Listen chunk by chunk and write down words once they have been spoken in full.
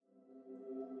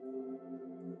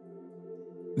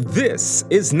This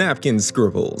is Napkin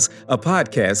Scribbles, a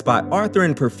podcast by Arthur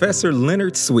and Professor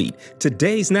Leonard Sweet.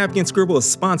 Today's Napkin Scribble is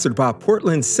sponsored by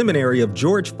Portland Seminary of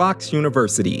George Fox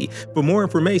University. For more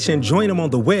information, join them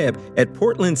on the web at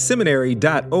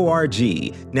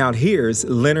portlandseminary.org. Now here's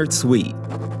Leonard Sweet.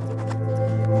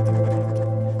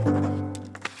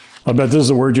 I bet this is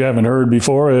a word you haven't heard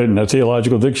before in a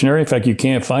theological dictionary. In fact, you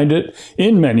can't find it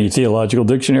in many theological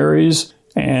dictionaries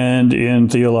and in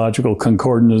theological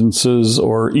concordances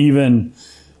or even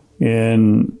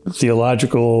in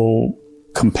theological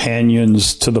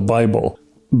companions to the Bible.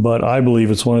 But I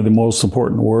believe it's one of the most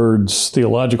important words,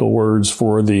 theological words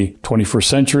for the 21st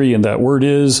century, and that word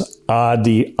is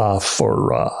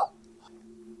adiaphora,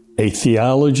 a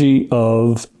theology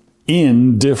of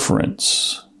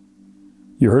indifference.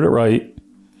 You heard it right.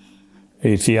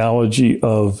 A theology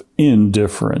of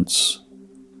indifference.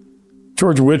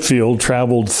 George Whitefield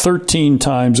traveled 13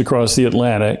 times across the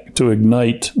Atlantic to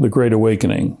ignite the Great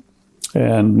Awakening.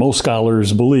 And most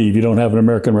scholars believe you don't have an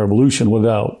American Revolution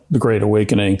without the Great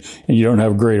Awakening, and you don't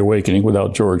have a Great Awakening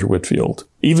without George Whitefield.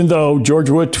 Even though George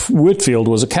Whitefield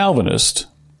was a Calvinist,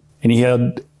 and he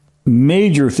had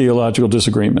major theological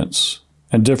disagreements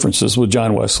and differences with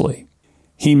John Wesley,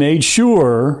 he made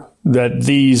sure that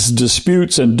these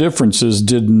disputes and differences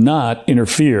did not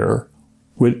interfere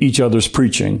with each other's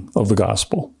preaching of the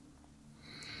gospel.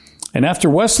 And after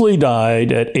Wesley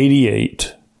died at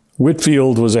 88,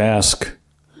 Whitefield was asked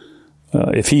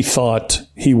if he thought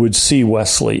he would see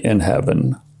Wesley in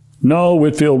heaven. No,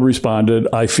 Whitefield responded,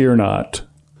 I fear not,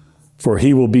 for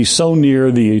he will be so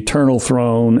near the eternal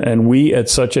throne, and we at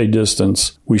such a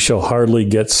distance, we shall hardly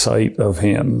get sight of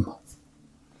him.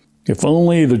 If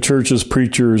only the church's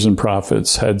preachers and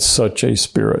prophets had such a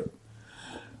spirit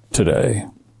today.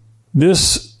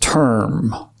 This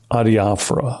term,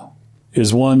 adiaphora,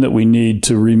 is one that we need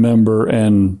to remember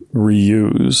and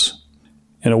reuse.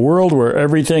 In a world where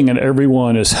everything and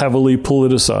everyone is heavily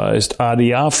politicized,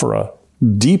 adiaphora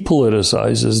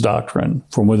depoliticizes doctrine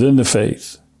from within the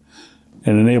faith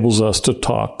and enables us to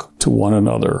talk to one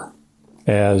another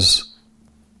as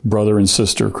brother and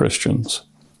sister Christians.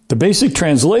 The basic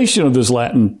translation of this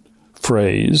Latin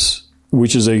phrase,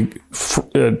 which is a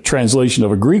translation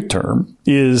of a Greek term,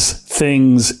 is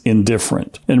things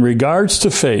indifferent. In regards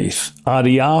to faith,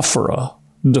 adiaphora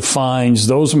defines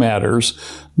those matters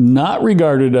not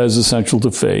regarded as essential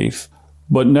to faith,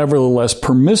 but nevertheless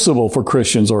permissible for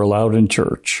Christians or allowed in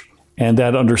church. And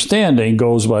that understanding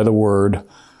goes by the word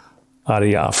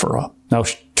adiaphora. Now,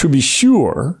 to be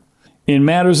sure, in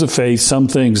matters of faith, some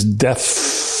things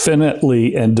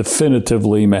definitely and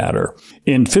definitively matter.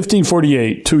 In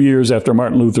 1548, 2 years after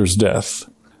Martin Luther's death,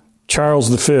 Charles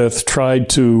V tried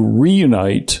to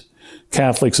reunite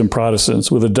Catholics and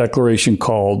Protestants with a declaration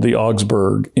called the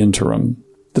Augsburg Interim.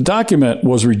 The document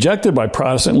was rejected by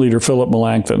Protestant leader Philip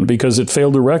Melanchthon because it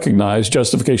failed to recognize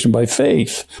justification by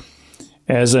faith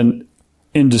as an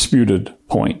indisputed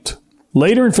point.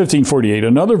 Later in 1548,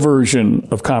 another version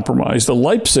of compromise, the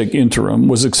Leipzig Interim,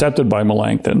 was accepted by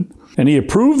Melanchthon, and he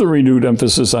approved the renewed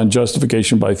emphasis on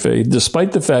justification by faith,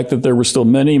 despite the fact that there were still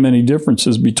many, many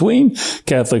differences between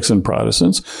Catholics and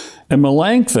Protestants. And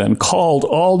Melanchthon called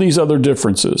all these other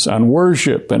differences on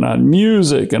worship and on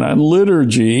music and on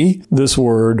liturgy this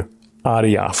word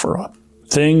adiaphora,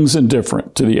 things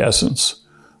indifferent to the essence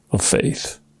of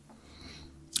faith.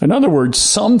 In other words,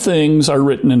 some things are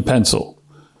written in pencil,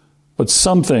 but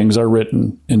some things are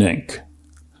written in ink.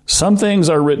 Some things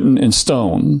are written in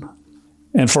stone.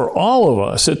 And for all of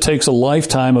us, it takes a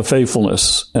lifetime of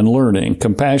faithfulness and learning,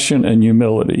 compassion and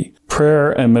humility,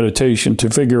 prayer and meditation to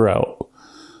figure out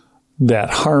that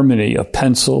harmony of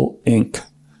pencil, ink,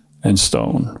 and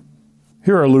stone.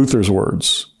 Here are Luther's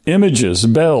words. Images,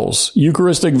 bells,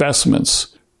 Eucharistic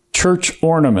vestments, church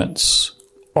ornaments,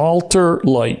 altar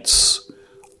lights.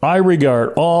 I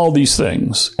regard all these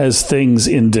things as things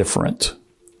indifferent.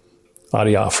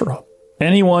 Adiaphora.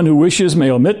 Anyone who wishes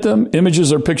may omit them.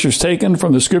 Images or pictures taken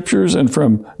from the scriptures and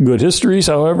from good histories,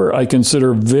 however, I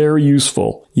consider very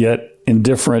useful, yet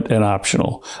indifferent and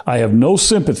optional. I have no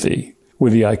sympathy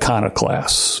with the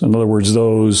iconoclasts. In other words,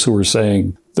 those who are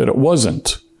saying that it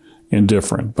wasn't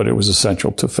indifferent, but it was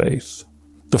essential to faith.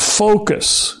 The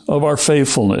focus of our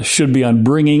faithfulness should be on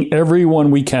bringing everyone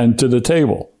we can to the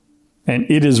table. And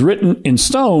it is written in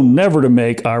stone never to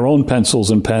make our own pencils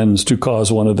and pens to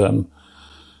cause one of them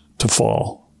to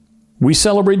fall. We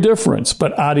celebrate difference,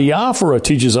 but adiaphora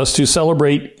teaches us to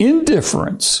celebrate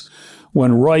indifference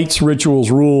when rites, rituals,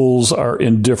 rules are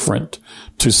indifferent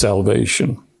to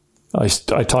salvation. I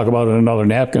talk about in another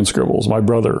Napkin Scribbles, my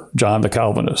brother, John the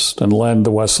Calvinist, and Len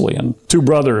the Wesleyan. Two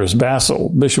brothers, Basil,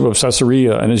 Bishop of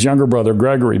Caesarea, and his younger brother,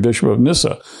 Gregory, Bishop of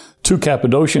Nyssa, two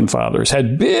Cappadocian fathers,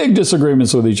 had big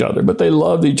disagreements with each other, but they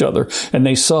loved each other, and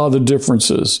they saw the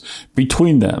differences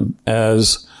between them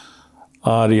as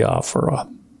adiaphora.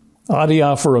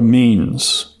 Adiaphora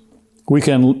means we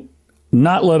can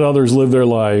not let others live their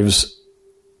lives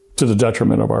to the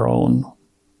detriment of our own.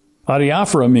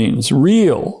 Adiaphora means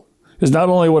real is not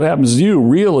only what happens to you,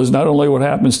 real is not only what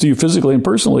happens to you physically and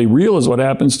personally, real is what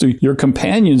happens to your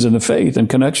companions in the faith and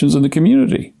connections in the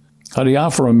community.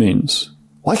 Adiaphora means,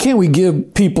 why can't we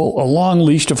give people a long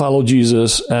leash to follow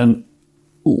Jesus and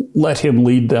let him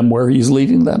lead them where he's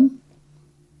leading them?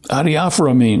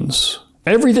 Adiaphora means,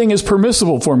 everything is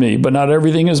permissible for me, but not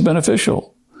everything is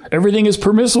beneficial. Everything is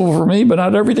permissible for me, but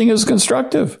not everything is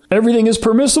constructive. Everything is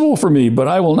permissible for me, but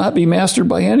I will not be mastered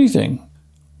by anything.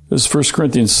 This is 1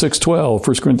 Corinthians 6:12,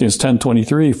 1 Corinthians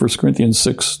 10:23, 1 Corinthians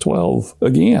 6:12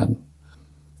 again.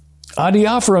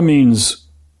 Adiaphora means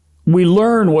we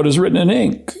learn what is written in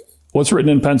ink, what's written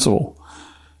in pencil,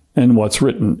 and what's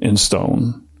written in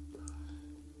stone.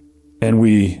 And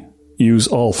we use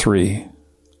all three.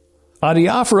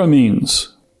 Adiaphora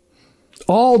means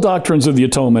all doctrines of the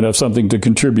atonement have something to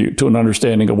contribute to an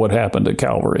understanding of what happened at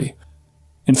Calvary.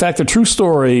 In fact, the true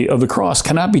story of the cross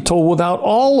cannot be told without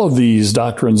all of these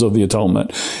doctrines of the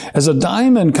atonement, as a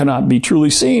diamond cannot be truly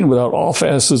seen without all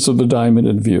facets of the diamond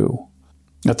in view.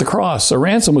 At the cross, a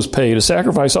ransom was paid, a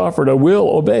sacrifice offered, a will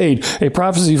obeyed, a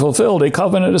prophecy fulfilled, a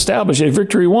covenant established, a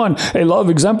victory won, a love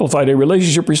exemplified, a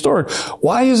relationship restored.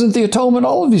 Why isn't the atonement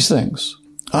all of these things?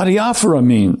 Adiaphora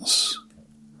means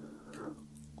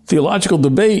theological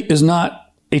debate is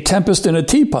not a tempest in a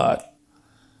teapot.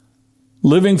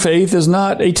 Living faith is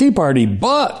not a tea party,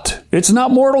 but it's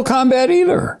not Mortal Kombat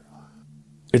either.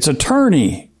 It's a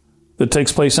tourney that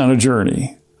takes place on a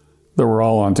journey that we're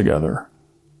all on together.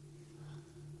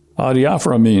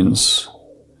 Adiaphora means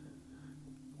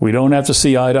we don't have to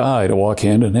see eye to eye to walk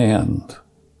hand in hand.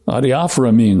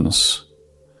 Adiaphora means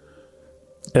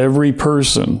every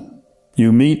person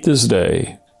you meet this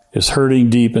day is hurting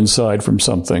deep inside from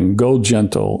something. Go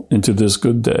gentle into this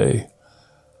good day.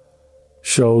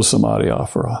 Show some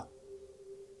adiaphora.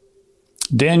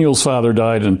 Daniel's father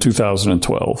died in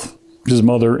 2012. His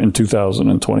mother in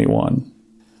 2021.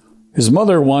 His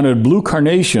mother wanted blue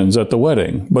carnations at the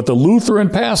wedding, but the Lutheran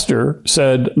pastor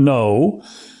said no.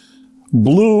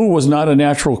 Blue was not a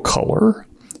natural color.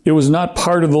 It was not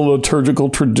part of the liturgical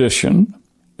tradition.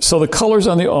 So the colors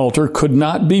on the altar could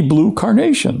not be blue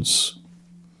carnations.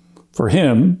 For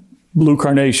him, blue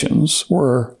carnations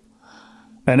were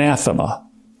anathema,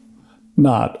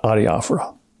 not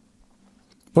adiaphora.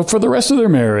 But for the rest of their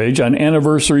marriage, on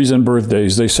anniversaries and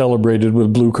birthdays, they celebrated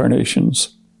with blue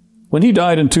carnations. When he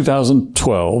died in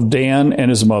 2012, Dan and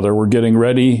his mother were getting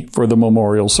ready for the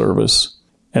memorial service.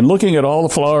 And looking at all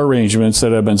the flower arrangements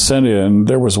that had been sent in,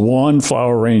 there was one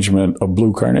flower arrangement of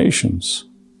blue carnations.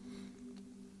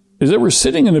 As they were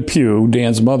sitting in the pew,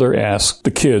 Dan's mother asked the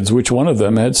kids which one of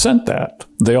them had sent that.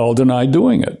 They all denied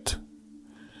doing it.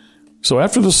 So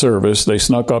after the service, they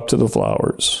snuck up to the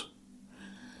flowers.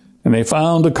 And they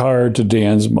found a card to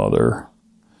Dan's mother.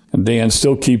 And Dan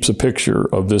still keeps a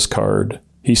picture of this card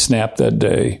he snapped that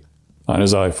day on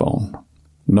his iPhone.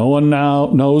 No one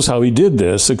now knows how he did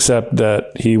this except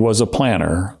that he was a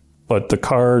planner. But the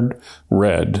card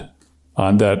read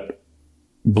on that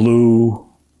blue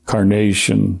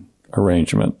carnation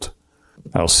arrangement,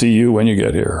 "I'll see you when you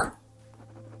get here.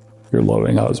 Your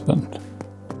loving husband."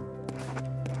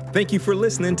 Thank you for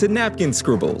listening to Napkin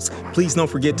Scribbles. Please don't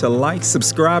forget to like,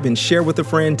 subscribe, and share with a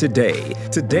friend today.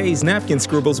 Today's Napkin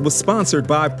Scribbles was sponsored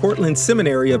by Portland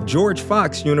Seminary of George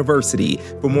Fox University.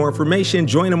 For more information,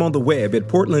 join them on the web at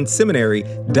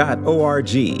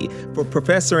portlandseminary.org. For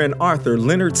Professor and author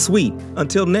Leonard Sweet,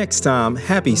 until next time,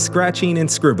 happy scratching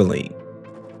and scribbling.